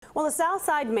Well, a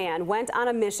Southside man went on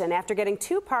a mission after getting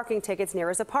 2 parking tickets near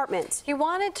his apartment. He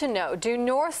wanted to know, do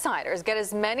Northsiders get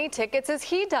as many tickets as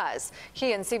he does?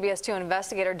 He and CBS 2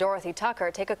 investigator Dorothy Tucker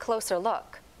take a closer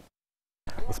look.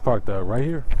 It's parked right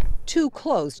here. Too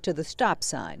close to the stop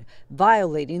sign,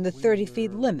 violating the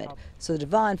 30-feet limit. So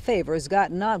Devon Favors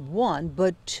got not 1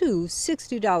 but 2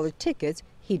 $60 tickets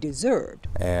he deserved.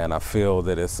 And I feel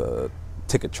that it's a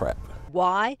ticket trap.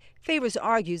 Why? Favors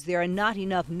argues there are not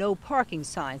enough no parking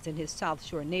signs in his South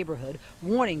Shore neighborhood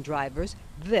warning drivers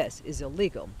this is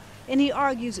illegal. And he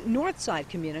argues Northside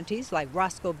communities like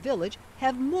Roscoe Village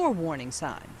have more warning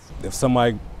signs. If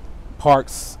somebody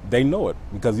parks, they know it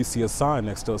because you see a sign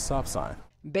next to a stop sign.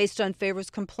 Based on Favors'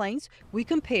 complaints, we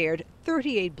compared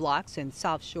 38 blocks in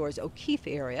South Shore's O'Keefe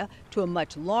area to a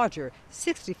much larger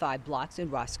 65 blocks in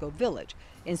Roscoe Village.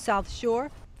 In South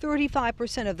Shore,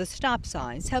 35% of the stop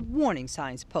signs have warning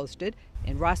signs posted.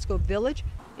 In Roscoe Village,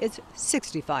 it's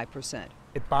 65%.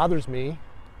 It bothers me.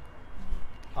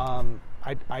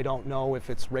 I don't know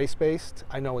if it's race-based.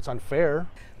 I know it's unfair.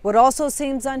 What also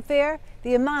seems unfair,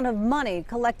 the amount of money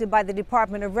collected by the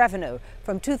Department of Revenue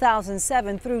from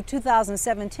 2007 through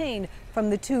 2017 from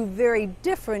the 2 very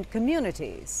different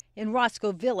communities. In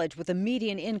Roscoe Village, with a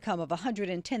median income of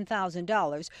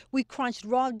 $110,000, we crunched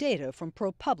raw data from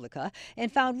ProPublica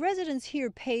and found residents here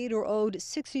paid or owed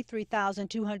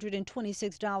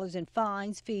 $63,226 in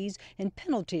fines, fees, and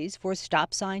penalties for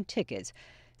stop sign tickets.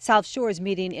 South Shore's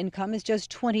median income is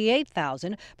just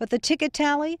 $28,000, but the ticket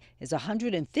tally is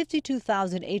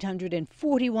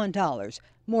 $152,841,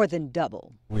 more than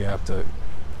double. We have to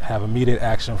have immediate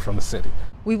action from the city.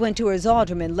 We went to his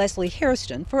alderman, Leslie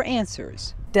Hairston, for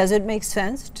answers. Does it make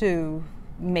sense to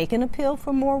make an appeal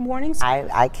for more warnings?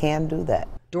 I can do that.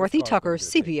 Dorothy Tucker,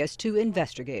 CBS 2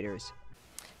 Investigators.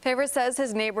 Favors says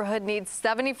his neighborhood needs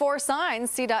 74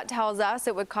 signs. CDOT tells us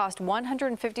it would cost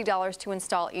 $150 to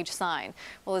install each sign.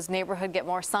 Will his neighborhood get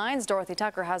more signs? Dorothy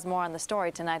Tucker has more on the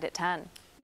story tonight at 10.